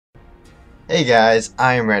Hey guys,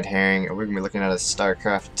 I am Red Herring, and we're going to be looking at a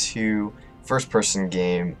StarCraft 2 first-person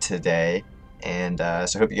game today, and so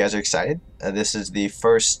I hope you guys are excited. This is the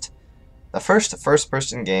first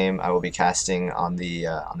first-person game I will be casting on the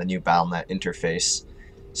new BattleNet interface.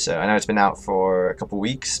 So I know it's been out for a couple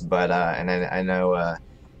weeks, but and I know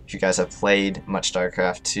if you guys have played much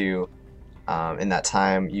StarCraft 2 in that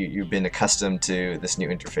time, you've been accustomed to this new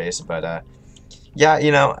interface. But yeah,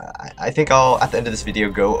 I think I'll at the end of this video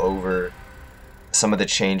go over some of the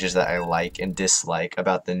changes that I like and dislike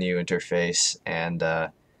about the new interface, and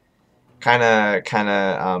kind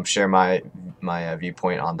of share my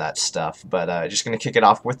viewpoint on that stuff. But just gonna kick it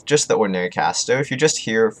off with just the ordinary cast. So if you're just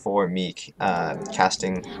here for me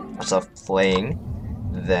casting myself playing,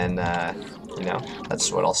 then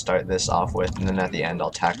that's what I'll start this off with, and then at the end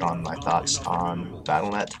I'll tack on my thoughts on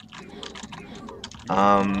BattleNet.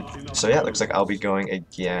 So yeah, it looks like I'll be going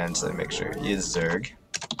again. So let me make sure he is Zerg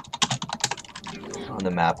on the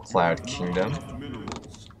map Cloud Kingdom,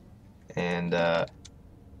 and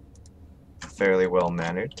fairly well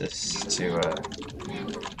mannered, just to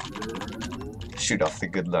shoot off the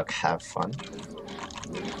good luck, have fun.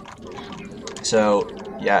 So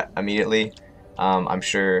yeah, immediately, I'm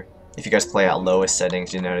sure if you guys play at lowest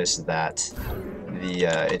settings, you notice that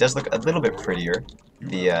it does look a little bit prettier.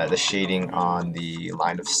 The shading on the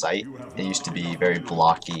line of sight, it used to be very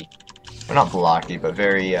blocky. Well, not blocky, but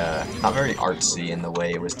very not very artsy in the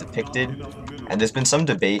way it was depicted. And there's been some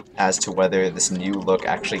debate as to whether this new look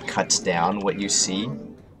actually cuts down what you see,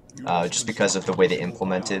 just because of the way they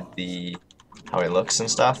implemented how it looks and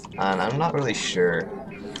stuff. And I'm not really sure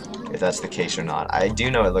if that's the case or not. I do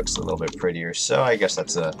know it looks a little bit prettier, so I guess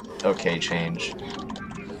that's a okay change.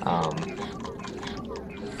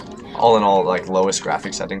 All in all, like lowest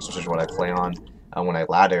graphic settings, which is what I play on when I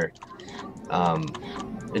ladder,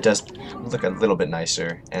 it does look a little bit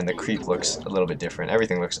nicer, and the creep looks a little bit different.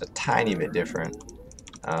 Everything looks a tiny bit different,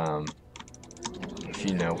 if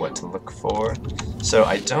you know what to look for. So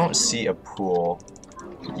I don't see a pool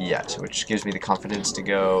yet, which gives me the confidence to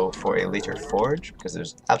go for a later forge, because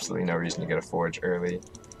there's absolutely no reason to get a forge early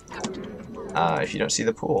if you don't see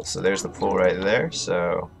the pool. So there's the pool right there,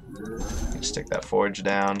 so stick that forge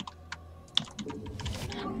down.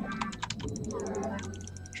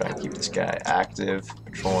 Try and keep this guy active,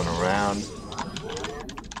 patrolling around.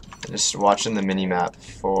 Just watching the mini-map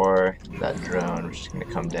for that drone, which is going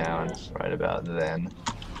to come down right about then.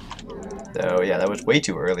 So yeah, that was way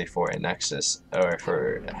too early for a Nexus, or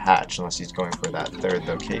for a hatch, unless he's going for that third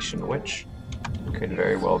location, which could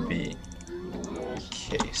very well be the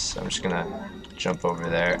case. I'm just going to jump over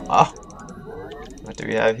there. Oh! What do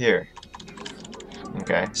we have here?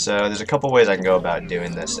 Okay, so there's a couple ways I can go about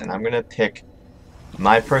doing this, and I'm going to pick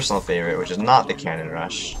my personal favorite, which is not the Cannon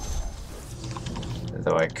Rush,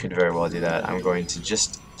 though I could very well do that. I'm going to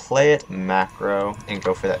just play it macro and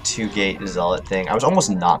go for that 2-gate Zealot thing. I was almost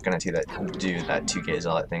not going to do that 2-gate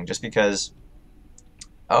Zealot thing, just because...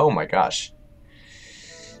 Oh my gosh.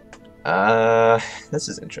 This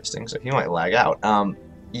is interesting, so he might lag out.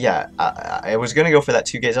 Yeah, I was going to go for that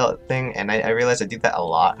 2-gate Zealot thing, and I realized I do that a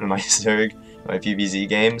lot in my Zerg, my PvZ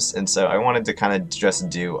games, and so I wanted to kind of just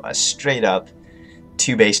do a straight up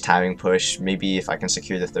 2-base timing push. Maybe if I can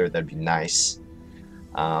secure the third, that'd be nice.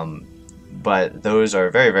 But those are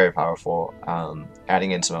very, very powerful.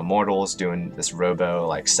 Adding in some Immortals, doing this Robo,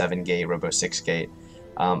 like 7-gate, Robo 6-gate.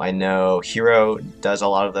 I know Hero does a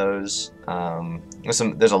lot of those.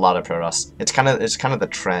 There's a lot of Protoss. It's kind of the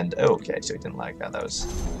trend. Oh, okay, so he didn't like that. That was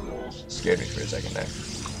scared me for a second there.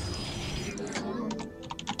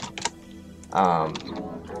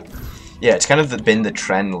 Yeah, it's kind of been the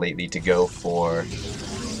trend lately to go for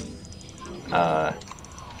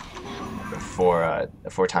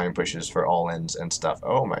timing pushes for all-ins and stuff.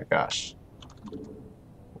 Oh my gosh.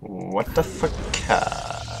 What the fuck?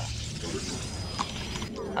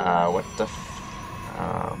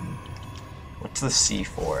 What's the C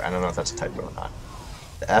for? I don't know if that's a typo or not.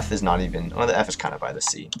 The F is not even... Well, the F is kind of by the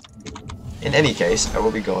C. In any case, I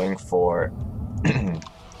will be going for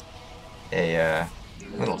a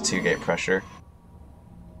little 2-gate pressure.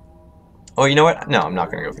 Oh, you know what? No, I'm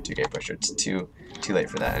not going to go for 2-gate pressure. It's too late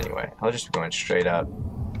for that anyway. I'll just be going straight up.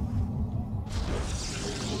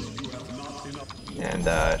 And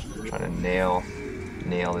trying to nail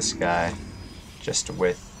this guy just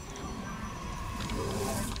with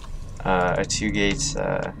a 2-gate,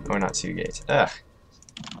 or not 2-gate,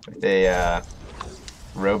 with a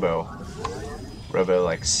Robo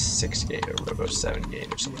like 6-gate or Robo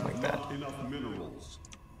 7-gate or something like that.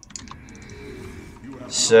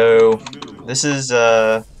 So this is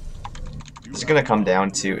gonna come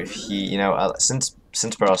down to if he, since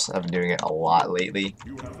since Protoss have been doing it a lot lately,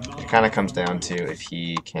 it kind of comes down to if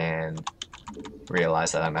he can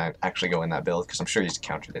realize that I'm actually going that build, because I'm sure he's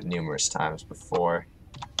countered it numerous times before.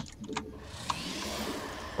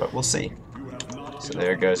 But we'll see. So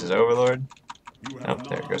there goes his Overlord. Oh,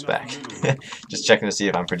 there it goes back. Just checking to see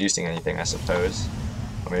if I'm producing anything, I suppose.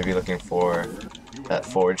 Or maybe looking for that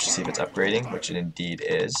forge to see if it's upgrading, which it indeed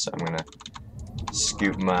is. So I'm going to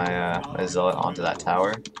scoop my, my Zealot onto that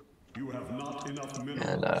tower.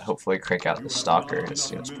 And hopefully crank out the Stalker as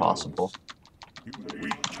soon as possible.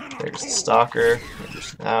 There's the Stalker.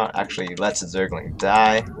 Actually, he lets the Zergling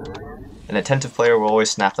die. An attentive player will always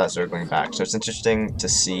snap that Zergling back, so it's interesting to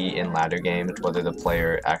see in ladder games whether the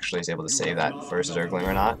player actually is able to save that first Zergling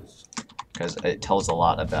or not, because it tells a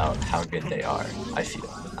lot about how good they are, I feel.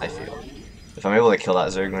 If I'm able to kill that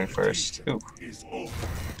Zergling first, ooh, he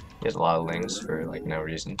has a lot of lings for like no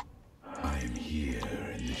reason. I'm here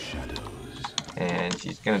in the shadows. And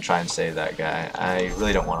he's gonna try and save that guy. I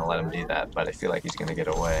really don't want to let him do that, but I feel like he's gonna get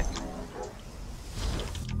away.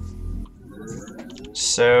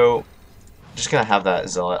 So just gonna have that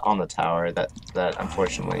Zealot on the tower that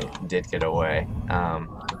unfortunately did get away. Kind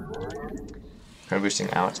of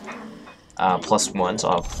boosting out. +1, so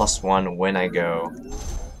I'll have +1 when I go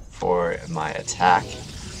for my attack.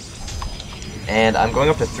 And I'm going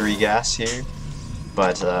up to 3 gas here,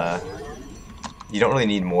 but you don't really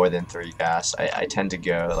need more than 3 gas. I tend to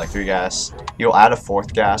go like 3 gas. You'll add a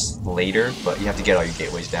 4th gas later, but you have to get all your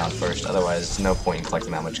gateways down first. Otherwise, there's no point in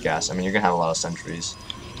collecting that much gas. I mean, you're gonna have a lot of sentries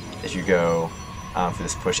if you go for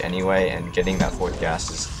this push anyway, and getting that 4th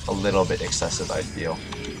gas is a little bit excessive, I feel,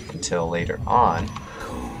 until later on.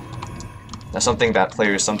 Now, something that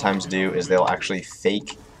players sometimes do is they'll actually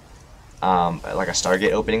fake like a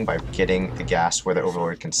Stargate opening by getting the gas where the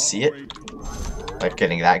Overlord can see it. Like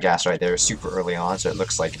getting that gas right there super early on, so it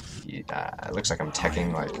looks like I'm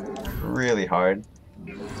teching like really hard,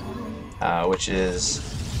 which is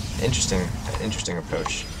interesting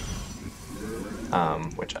approach,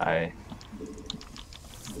 which I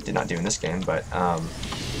did not do in this game. But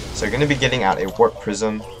so going to be getting out a warp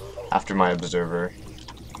prism after my observer,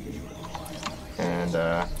 and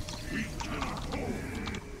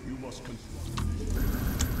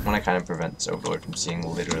want to kind of prevent this Overlord from seeing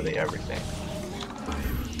literally everything.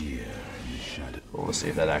 We'll see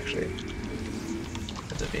if that actually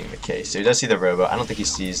ends up being the case. So he does see the robo. I don't think he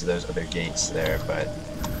sees those other gates there, but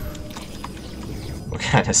we'll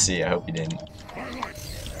kind of see. I hope he didn't.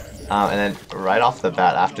 And then right off the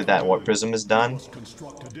bat, after that warp prism is done,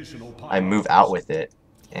 I move out with it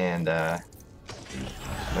and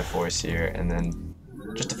my force here, and then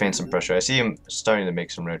just to feign some pressure. I see him starting to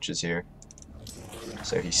make some roaches here.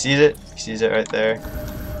 So he sees it. He sees it right there.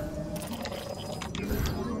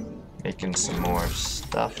 Making some more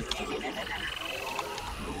stuff.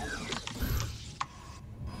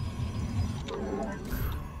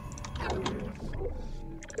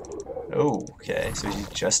 Oh, okay, so he's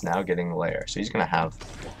just now getting lair. So he's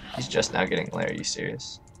just now getting lair. Are you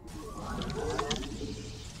serious?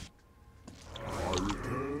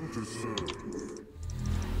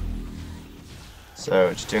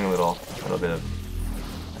 So just doing a little bit of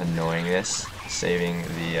annoyingness, saving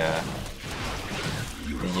the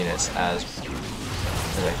units as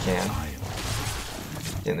I can.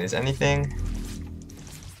 Didn't lose anything.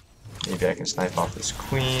 Maybe I can snipe off this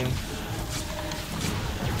queen.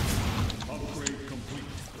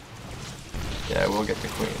 Yeah, we'll get the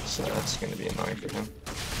queen, so that's going to be annoying for him.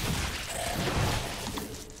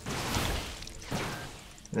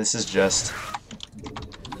 This is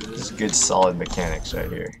good solid mechanics right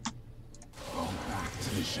here.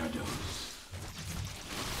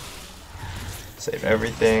 Save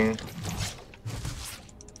everything.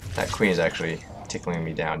 That queen is actually tickling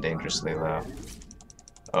me down dangerously low.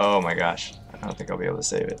 Oh my gosh. I don't think I'll be able to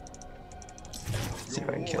save it. Let's see if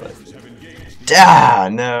I can kill it. Ah,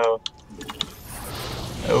 no!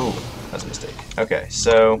 Oh, that's a mistake. Okay,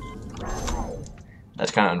 so that's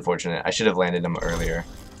kind of unfortunate. I should have landed him earlier.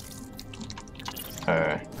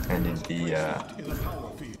 Ended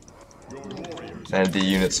the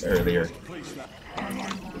units earlier.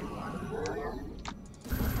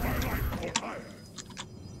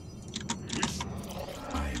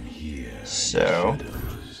 So,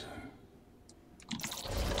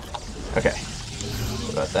 okay,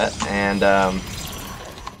 what about that? And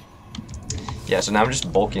yeah, so now I'm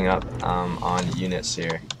just bulking up on units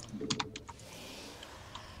here,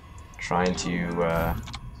 trying to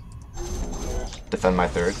defend my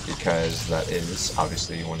third, because that is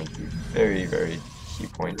obviously one of the very, very key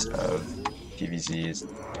points of PvZs.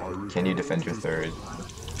 Can you defend your third,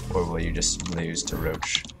 or will you just lose to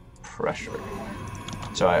roach pressure?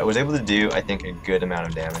 So I was able to do, I think, a good amount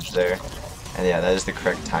of damage there. And yeah, that is the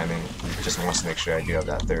correct timing. He just wants to make sure I do have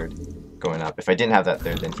that third going up. If I didn't have that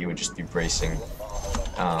third, then he would just be bracing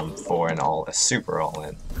for a super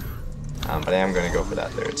all-in. But I am going to go for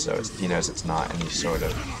that third, so he knows it's not any sort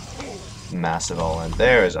of massive all-in.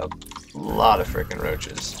 There is a lot of freaking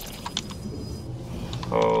roaches.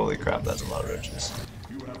 Holy crap, that's a lot of roaches.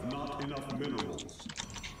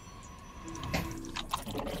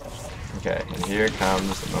 Okay, and here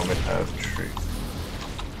comes the moment of truth.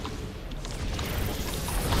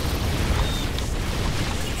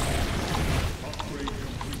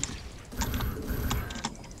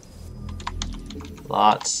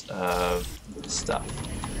 Lots of stuff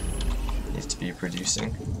needs to be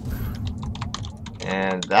producing.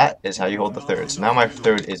 And that is how you hold the third. So now my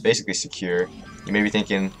third is basically secure. You may be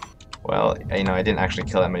thinking, well, you know, I didn't actually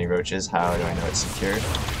kill that many roaches. How do I know it's secure?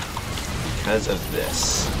 Because of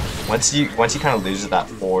this. Once he kind of loses that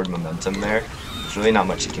forward momentum there, there's really not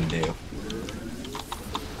much he can do.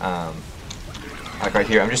 Like right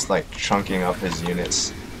here, I'm just like chunking up his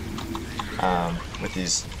units with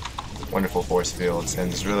these wonderful force fields,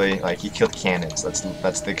 and it's really like he killed cannons. That's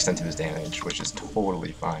the extent of his damage, which is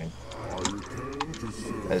totally fine.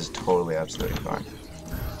 That is totally, absolutely fine.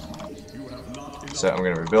 So I'm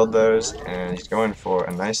gonna rebuild those, and he's going for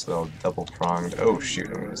a nice little double pronged. Oh shoot!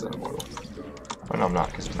 I'm gonna use that immortal. Oh no, I'm not,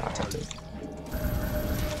 because he's not attempted.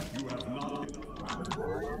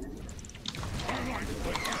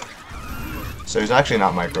 So he's actually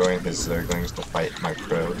not microing his Zerglings to fight my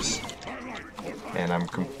probes. And I'm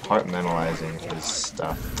compartmentalizing his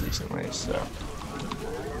stuff decently, so.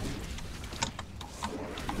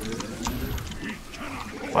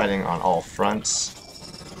 Fighting on all fronts.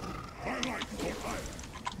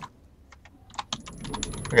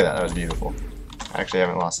 Look at that, that was beautiful. I actually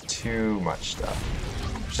haven't lost too much stuff.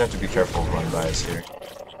 Just have to be careful of run-bys here.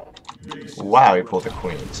 Wow, he pulled the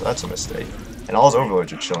queen, so that's a mistake. And all his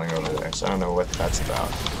overlords are chilling over there, so I don't know what that's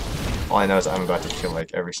about. All I know is I'm about to kill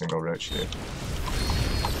like every single roach here.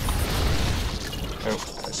 Oh,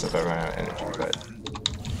 I still ran out of energy, but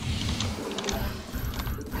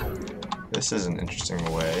this is an interesting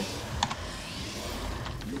way.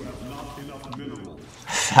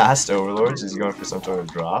 Fast overlords? Is he going for some sort of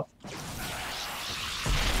drop?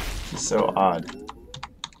 He's so odd.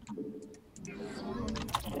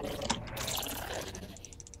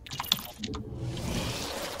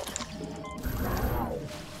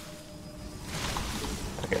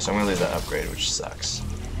 Okay, so I'm gonna lose that upgrade, which sucks.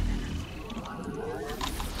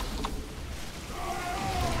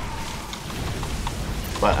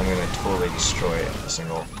 But I'm gonna totally destroy every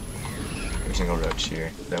single roach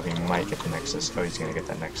here. Though he might get the nexus. Oh, he's gonna get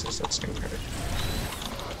that nexus. That's gonna hurt.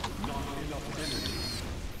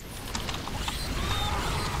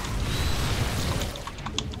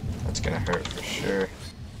 That's gonna hurt for sure.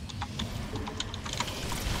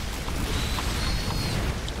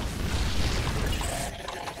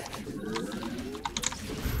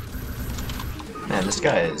 Man, this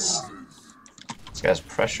guy's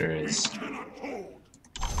pressure is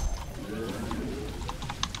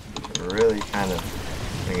really kind of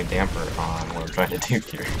putting a damper on what I'm trying to do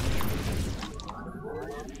here.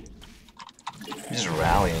 He's just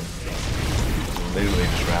rallying. Literally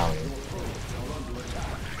just rallying.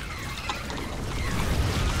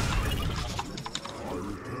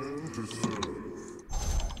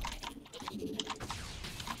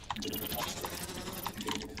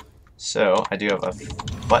 So, I do have a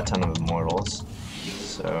butt ton of immortals.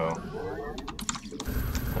 So,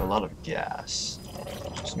 a lot of gas.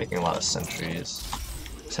 Just making a lot of sentries.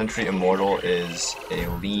 Sentry Immortal is a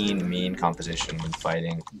lean, mean composition when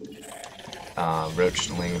fighting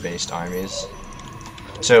roachling-based armies.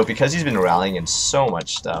 So because he's been rallying in so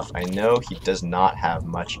much stuff, I know he does not have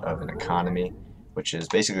much of an economy, which is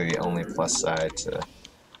basically the only plus side to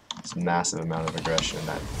this massive amount of aggression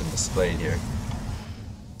that's been displayed here.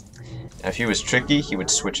 Now, if he was tricky, he would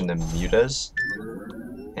switch into mutas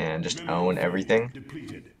and just own everything.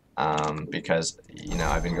 Because, you know,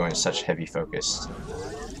 I've been going such heavy focused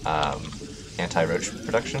anti-roach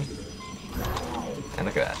production. And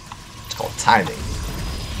look at that. It's called timing.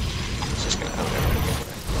 It's just gonna own everything.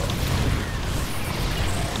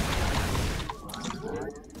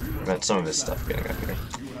 Prevent some of his stuff getting up here.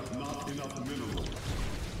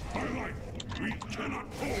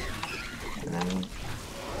 And then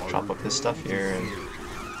chop up his stuff here and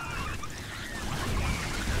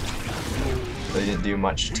really didn't do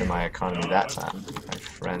much to my economy that time, my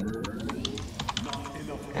friend.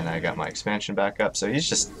 And I got my expansion back up, so he's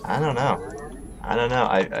just, I don't know. I don't know.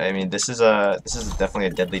 I mean, this is definitely a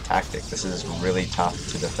deadly tactic. This is really tough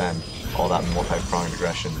to defend, all that multi-pronged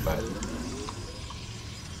aggression, but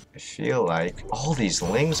I feel like all these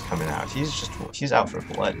lings coming out. He's out for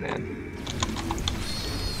blood, man.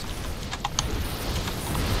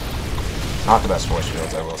 Not the best force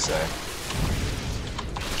fields, I will say.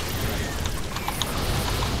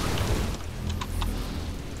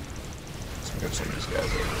 Let's move some of these guys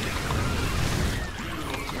over.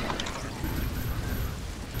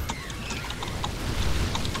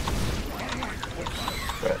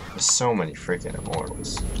 But there's so many freaking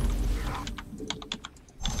immortals.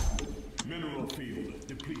 Mineral field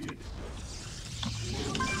depleted.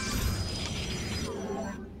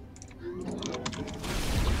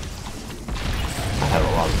 I have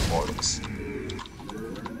a lot of immortals.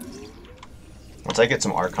 Once I get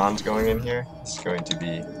some Archons going in here, it's going to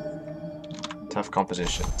be tough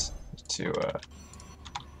competitions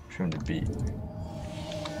for him to beat.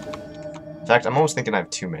 In fact, I'm almost thinking I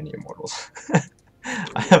have too many immortals.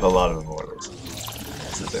 I have a lot of immortals.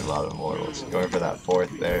 This is a lot of immortals. Going for that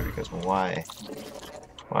fourth there because why?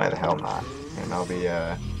 Why the hell not? And I'll be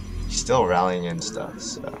still rallying in stuff,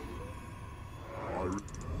 so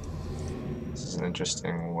this is an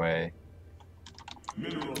interesting way.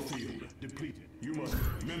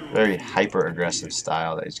 Very hyper aggressive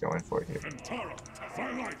style that he's going for here.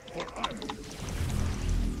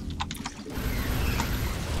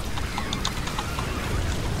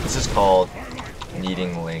 This is called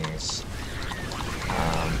needing lings.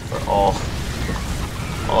 For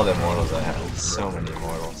all the immortals I have, so many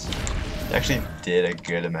immortals. He actually did a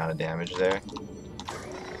good amount of damage there.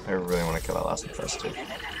 I really want to kill that last infestor. I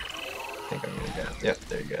think I'm gonna get it. Yep,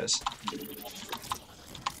 there he goes.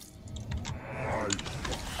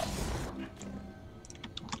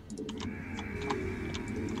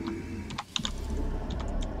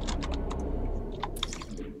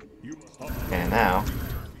 And now,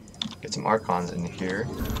 get some Archons in here.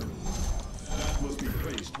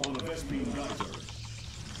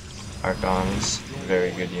 Archons,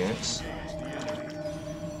 very good units.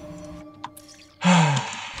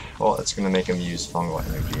 Well, it's gonna make him use fungal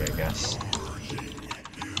energy, I guess.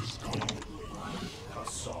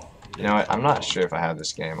 You know what? I'm not sure if I have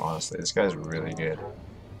this game, honestly. This guy's really good.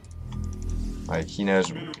 Like, he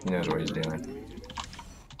knows what he's doing.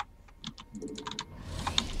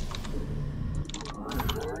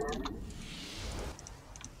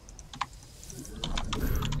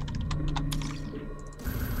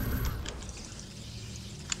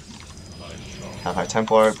 Have High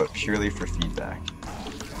Templar, but purely for feedback.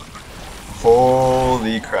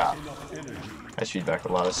 Holy crap. I feedback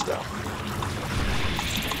a lot of stuff.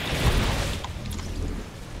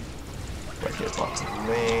 But he has lots of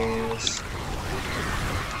lings.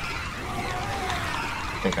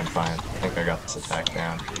 I think I'm fine. I think I got this attack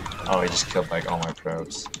down. Oh, he just killed like all my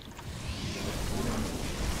probes.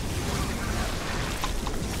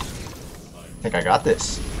 I think I got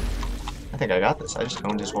this. I think I got this. I just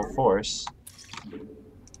owned his whole force.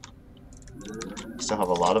 Still have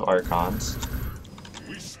a lot of Archons.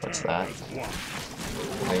 What's that?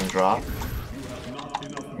 Lane drop.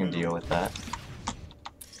 I can deal with that.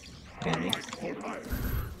 Maybe.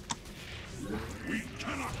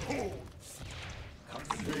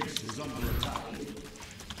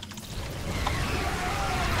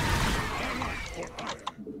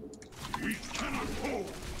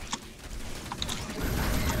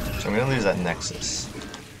 So I'm gonna lose that Nexus.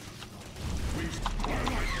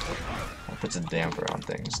 That puts a damper on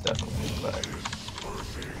things, definitely, but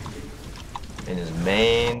in his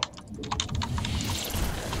main,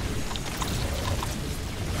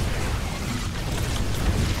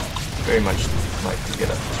 very much like to get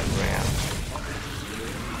up this ramp.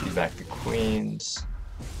 Be back to Queens.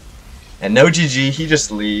 And no GG, he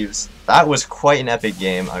just leaves. That was quite an epic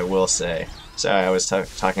game, I will say. Sorry, I was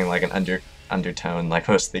talking like an undertone like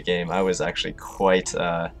most of the game. I was actually quite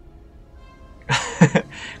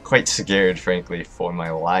quite scared, frankly, for my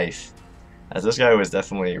life, as this guy was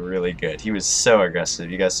definitely really good. He was so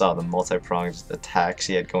aggressive. You guys saw the multi-pronged attacks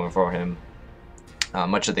he had going for him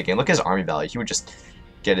much of the game. Look at his army value. He would just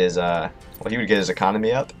get his he would get his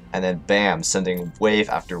economy up, and then bam, sending wave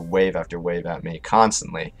after wave after wave at me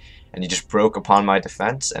constantly, and he just broke upon my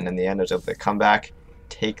defense, and in the end I was able to come back,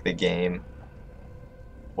 take the game.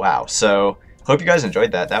 Wow. So hope you guys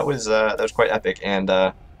enjoyed that. That was quite epic, and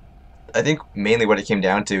I think mainly what it came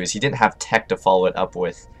down to is he didn't have tech to follow it up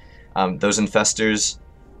with. Those infestors,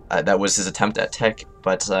 that was his attempt at tech,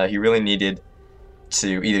 but he really needed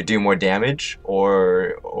to either do more damage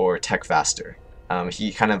or tech faster.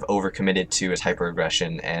 He kind of overcommitted to his hyper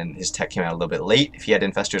aggression, and his tech came out a little bit late. If he had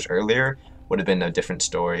infestors earlier, would have been a different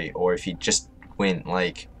story, or if he just went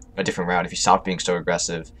like a different route, if he stopped being so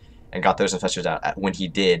aggressive and got those infestors out when he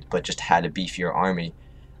did, but just had a beefier army,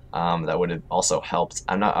 that would have also helped.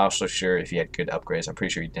 I'm not also sure if he had good upgrades. I'm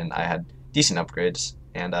pretty sure he didn't. I had decent upgrades,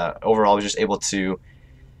 and overall I was just able to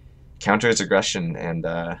counter his aggression and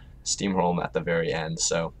steamroll him at the very end.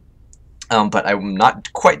 So, but I'm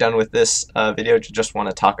not quite done with this video. Just want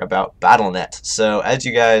to talk about BattleNet. So as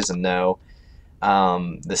you guys know,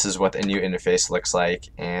 this is what the new interface looks like,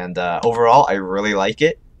 and overall I really like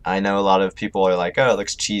it. I know a lot of people are like, oh, it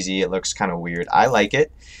looks cheesy, it looks kind of weird. I like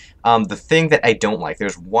it. The thing that I don't like,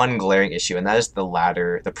 there's one glaring issue, and that is the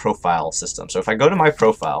ladder, the profile system. So if I go to my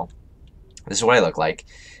profile, this is what I look like,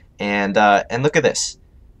 and look at this.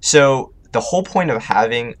 So the whole point of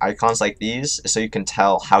having icons like these is so you can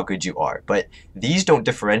tell how good you are, but these don't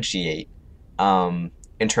differentiate in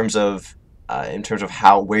terms of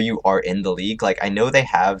where you are in the league. Like, I know they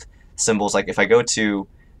have symbols, like if I go to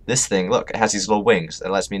this thing, look, it has these little wings that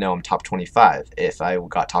lets me know I'm top 25. If I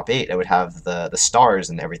got top 8, I would have the stars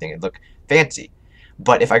and everything. It'd look fancy.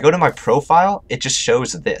 But if I go to my profile, it just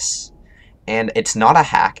shows this. And it's not a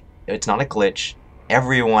hack, it's not a glitch.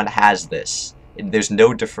 Everyone has this. There's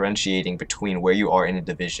no differentiating between where you are in a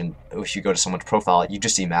division. If you go to someone's profile, you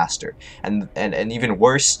just see master. And even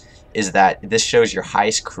worse is that this shows your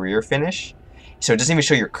highest career finish. So it doesn't even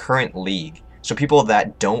show your current league. So people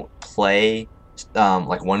that don't play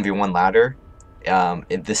like 1v1 ladder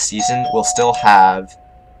in this season will still have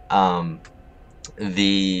their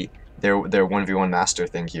 1v1 master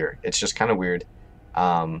thing here. It's just kind of weird.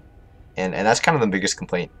 And that's kind of the biggest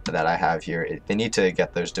complaint that I have here. They need to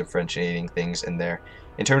get those differentiating things in there.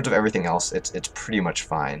 In terms of everything else, it's pretty much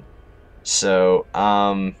fine. So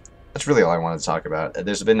that's really all I wanted to talk about.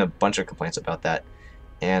 There's been a bunch of complaints about that.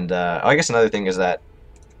 And I guess another thing is that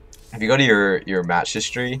if you go to your match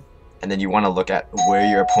history, and then you want to look at where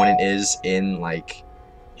your opponent is in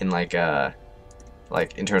in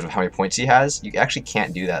terms of how many points he has, you actually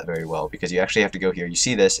can't do that very well, because you actually have to go here. You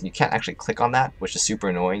see this, and you can't actually click on that, which is super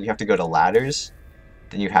annoying. You have to go to ladders,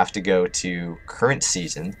 then you have to go to current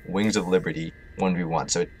season, Wings of Liberty, 1v1.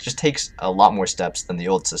 So it just takes a lot more steps than the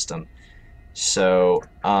old system. So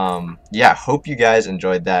yeah, hope you guys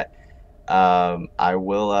enjoyed that. I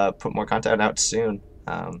will put more content out soon,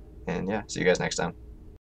 and yeah, see you guys next time.